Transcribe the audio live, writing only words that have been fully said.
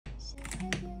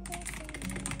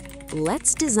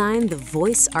Let's design the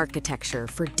voice architecture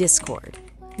for Discord.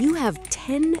 You have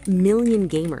 10 million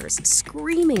gamers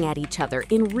screaming at each other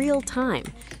in real time.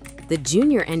 The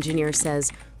junior engineer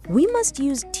says, "We must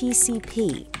use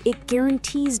TCP. It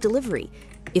guarantees delivery.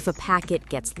 If a packet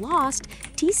gets lost,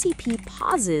 TCP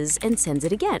pauses and sends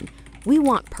it again. We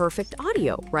want perfect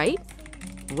audio, right?"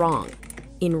 Wrong.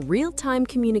 In real-time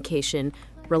communication,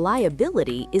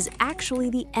 reliability is actually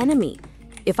the enemy.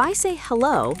 If I say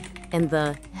hello and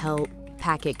the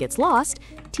packet gets lost,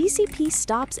 TCP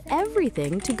stops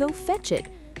everything to go fetch it.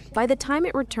 By the time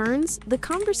it returns, the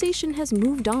conversation has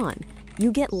moved on.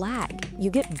 You get lag,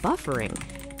 you get buffering.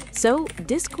 So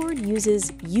Discord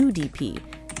uses UDP.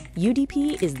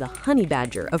 UDP is the honey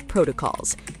badger of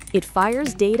protocols. It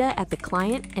fires data at the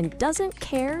client and doesn't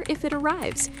care if it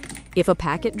arrives. If a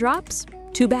packet drops,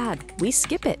 too bad, we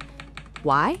skip it.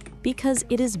 Why? Because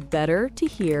it is better to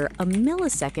hear a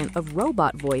millisecond of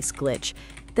robot voice glitch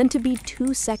than to be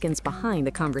 2 seconds behind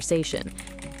the conversation.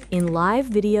 In live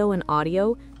video and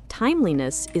audio,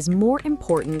 timeliness is more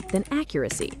important than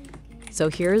accuracy. So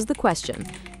here's the question.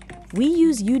 We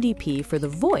use UDP for the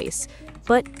voice,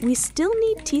 but we still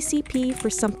need TCP for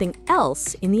something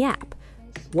else in the app.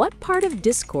 What part of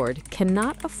Discord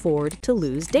cannot afford to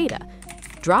lose data?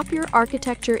 Drop your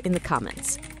architecture in the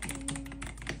comments.